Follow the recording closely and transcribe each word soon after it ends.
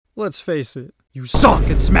Let's face it, you suck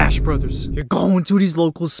at Smash Brothers. You're going to these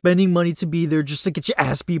locals, spending money to be there just to get your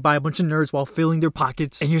ass beat by a bunch of nerds while filling their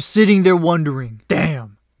pockets, and you're sitting there wondering,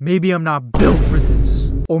 damn, maybe I'm not built for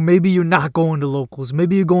this. Or maybe you're not going to locals.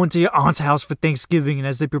 Maybe you're going to your aunt's house for Thanksgiving, and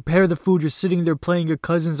as they prepare the food, you're sitting there playing your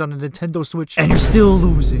cousins on a Nintendo Switch, and you're still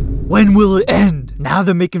losing. When will it end? Now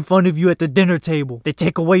they're making fun of you at the dinner table. They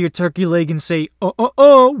take away your turkey leg and say,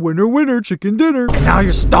 winner, winner, chicken dinner. And now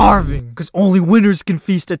you're starving, because only winners can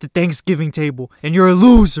feast at the Thanksgiving table, and you're a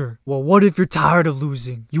loser. Well, what if you're tired of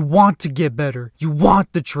losing? You want to get better. You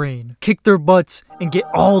want the train. Kick their butts and get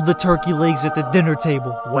all the turkey legs at the dinner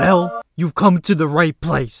table. Well, you've come to the right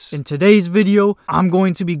place. In today's video, I'm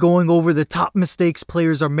going to be going over the top mistakes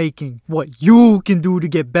players are making, what you can do to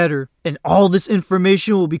get better, and all this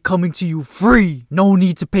information will be coming to you free. No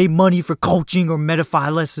need to pay money for coaching or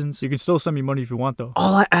Metafy lessons. You can still send me money if you want though.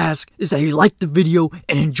 All I ask is that you like the video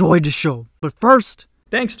and enjoy the show. But first,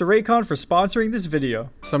 thanks to Raycon for sponsoring this video.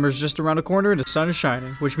 Summer's just around the corner and the sun is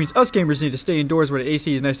shining, which means us gamers need to stay indoors where the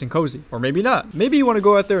AC is nice and cozy. Or maybe not. Maybe you want to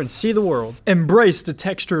go out there and see the world. Embrace the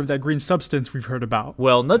texture of that green substance we've heard about.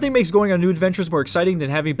 Well, nothing makes going on new adventures more exciting than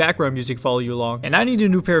having background music follow you along, and I need a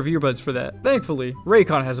new pair of earbuds for that. Thankfully,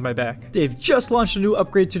 Raycon has my back. They've just launched a new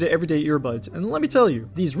upgrade to the everyday earbuds, and let me tell you,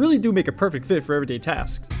 these really do make a perfect fit for everyday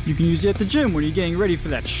tasks. You can use it at the gym when you're getting ready for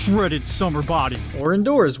that shredded summer body, or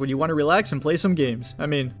indoors when you want to relax and play some games. I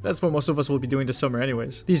mean, that's what most of us will be doing this summer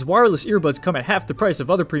anyways. These wireless earbuds come at half the price of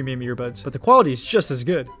other premium earbuds, but the quality is just as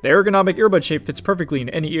good. The ergonomic earbud shape fits perfectly in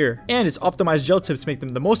any ear, and its optimized gel tips make them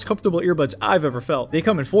the most comfortable earbuds I've ever felt. They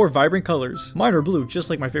come in 4 vibrant colors. Mine are blue, just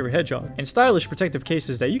like my favorite hedgehog, and stylish protective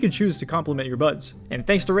cases that you can choose to complement your buds. And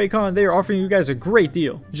thanks to Raycon, they are offering you guys a great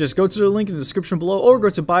deal. Just go to the link in the description below or go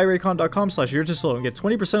to buyraycon.com/yourtoslow and get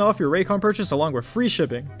 20% off your Raycon purchase along with free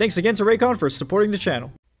shipping. Thanks again to Raycon for supporting the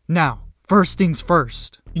channel. Now, first things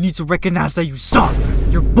first, you need to recognize that you suck.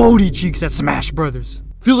 You're Bodhi cheeks at Smash Brothers.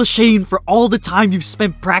 Feel ashamed for all the time you've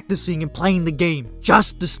spent practicing and playing the game,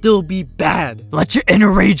 just to still be bad. Let your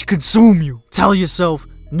inner rage consume you. Tell yourself,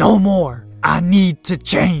 no more. I need to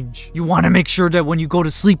change. You want to make sure that when you go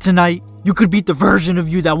to sleep tonight, you could beat the version of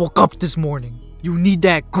you that woke up this morning. You need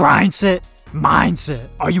that grind set, mindset.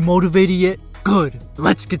 Are you motivated yet? Good.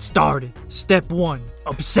 Let's get started. Step 1.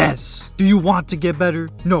 Obsess. Do you want to get better?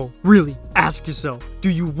 No, really, ask yourself, do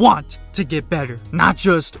you want to get better? Not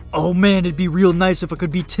just, oh man, it'd be real nice if I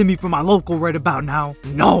could beat Timmy from my local right about now.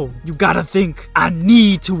 No, you gotta think, I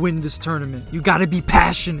need to win this tournament. You gotta be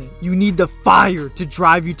passionate. You need the fire to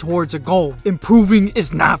drive you towards a goal. Improving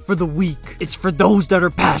is not for the weak. It's for those that are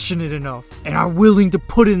passionate enough and are willing to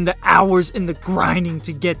put in the hours and the grinding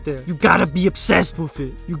to get there. You gotta be obsessed with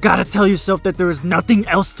it. You gotta tell yourself that there is nothing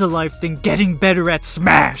else to life than getting better at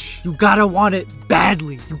Smash. You gotta want it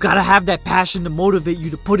badly. You gotta have that passion to motivate you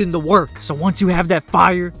to put in the work. So once you have that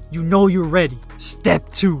fire, you know you're ready. Step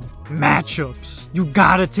 2. Matchups. You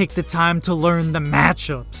gotta take the time to learn the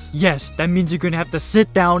matchups. Yes, that means you're gonna have to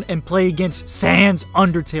sit down and play against Sans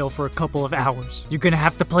Undertale for a couple of hours. You're gonna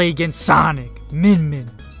have to play against Sonic, Min Min,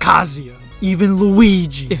 Kazuya, even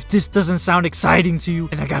Luigi. If this doesn't sound exciting to you,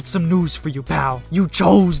 then I got some news for you, pal. You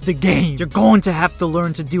chose the game. You're going to have to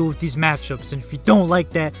learn to deal with these matchups, and if you don't like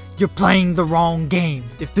that, you're playing the wrong game.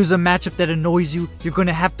 If there's a matchup that annoys you, you're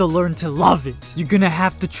gonna have to learn to love it. You're gonna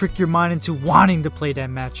have to trick your mind into wanting to play that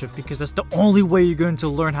matchup, because that's the only way you're going to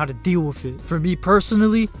learn how to deal with it. For me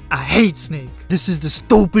personally, I hate Snake. This is the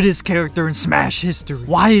stupidest character in Smash history.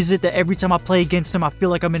 Why is it that every time I play against him, I feel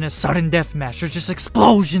like I'm in a sudden death match? There's just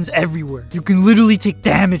explosions everywhere. You can literally take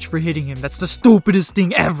damage for hitting him. That's the stupidest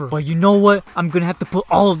thing ever. But you know what? I'm gonna have to put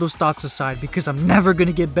all of those thoughts aside, because I'm never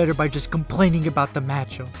gonna get better by just complaining about the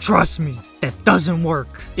matchup. Trust me, that doesn't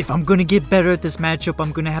work. If I'm gonna get better at this matchup,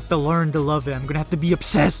 I'm gonna have to learn to love it. I'm gonna have to be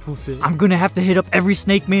obsessed with it. I'm gonna have to hit up every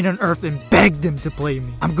Snake main on Earth and beg them to play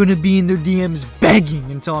me. I'm gonna be in their DMs begging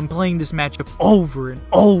until I'm playing this matchup over and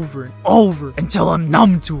over and over until I'm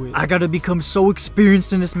numb to it. I gotta become so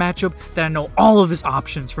experienced in this matchup that I know all of his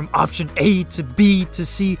options, from option A to B to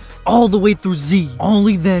C, all the way through Z.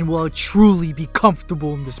 Only then will I truly be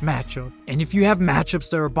comfortable in this matchup. And if you have matchups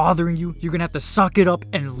that are bothering you, you're gonna have to suck it up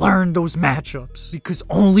and learn those matchups, because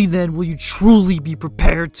only then will you truly be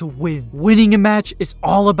prepared to win. Winning a match is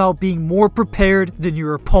all about being more prepared than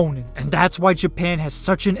your opponent, and that's why Japan has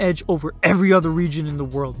such an edge over every other region in the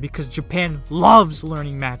world, because Japan loves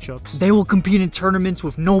learning matchups. They will compete in tournaments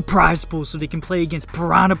with no prize pool so they can play against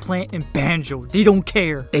Piranha Plant and Banjo. They don't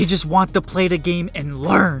care. They just want to play the game and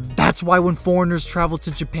learn. That's why when foreigners travel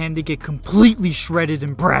to Japan, they get completely shredded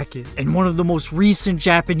in bracket. And one one of the most recent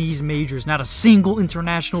Japanese majors, not a single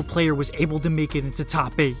international player was able to make it into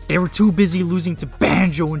top 8. They were too busy losing to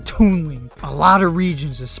Banjo and Toon Link. A lot of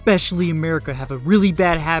regions, especially America, have a really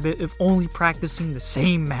bad habit of only practicing the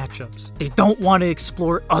same matchups. They don't want to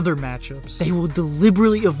explore other matchups. They will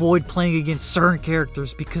deliberately avoid playing against certain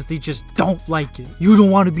characters because they just don't like it. You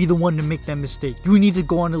don't want to be the one to make that mistake. You need to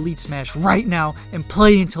go on Elite Smash right now and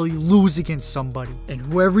play until you lose against somebody. And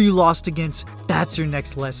whoever you lost against, that's your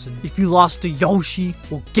next lesson. If you lost to Yoshi,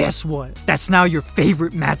 well, guess what? That's now your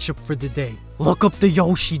favorite matchup for the day. Look up the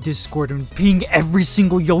Yoshi Discord and ping every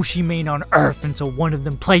single Yoshi main on Earth until one of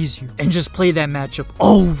them plays you. And just play that matchup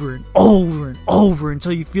over and over and over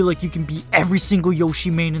until you feel like you can beat every single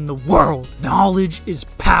Yoshi main in the world. Knowledge is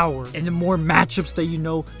power. And the more matchups that you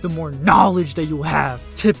know, the more knowledge that you'll have.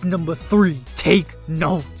 Tip number 3, take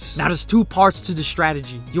notes. Now there's 2 parts to the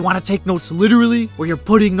strategy. You want to take notes literally, where you're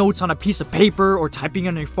putting notes on a piece of paper or typing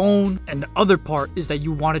on your phone. And the other part is that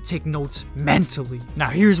you want to take notes mentally.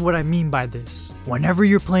 Now here's what I mean by this. Whenever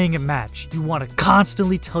you're playing a match, you want to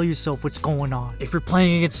constantly tell yourself what's going on. If you're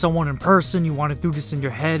playing against someone in person, you want to do this in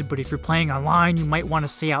your head, but if you're playing online, you might want to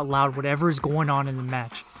say out loud whatever is going on in the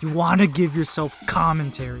match. You want to give yourself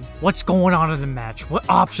commentary. What's going on in the match? What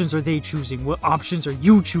options are they choosing? What options are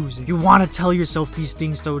you choosing? You want to tell yourself these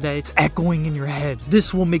things so that it's echoing in your head.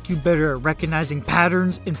 This will make you better at recognizing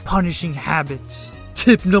patterns and punishing habits.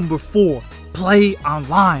 Tip number 4. Play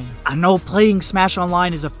online. I know playing Smash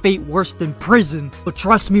Online is a fate worse than prison, but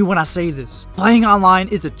trust me when I say this. Playing online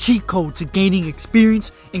is a cheat code to gaining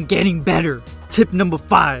experience and getting better. Tip number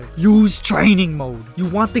 5. Use training mode. You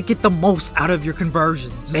want to get the most out of your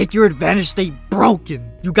conversions. Make your advantage state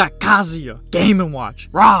broken. You got Kazuya, Game & Watch,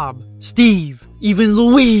 Rob, Steve, even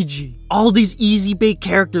Luigi. All these easy bait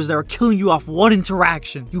characters that are killing you off one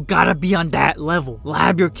interaction. You gotta be on that level.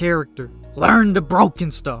 Lab your character. Learn the broken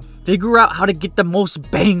stuff. Figure out how to get the most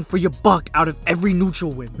bang for your buck out of every neutral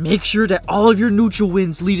win. Make sure that all of your neutral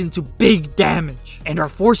wins lead into big damage and are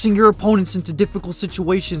forcing your opponents into difficult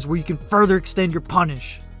situations where you can further extend your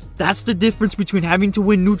punish. That's the difference between having to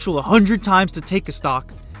win neutral 100 times to take a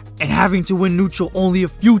stock and having to win neutral only a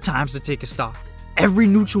few times to take a stock. Every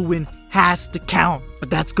neutral win has to count. But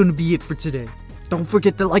that's gonna be it for today. Don't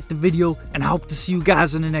forget to like the video, and I hope to see you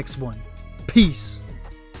guys in the next one. Peace.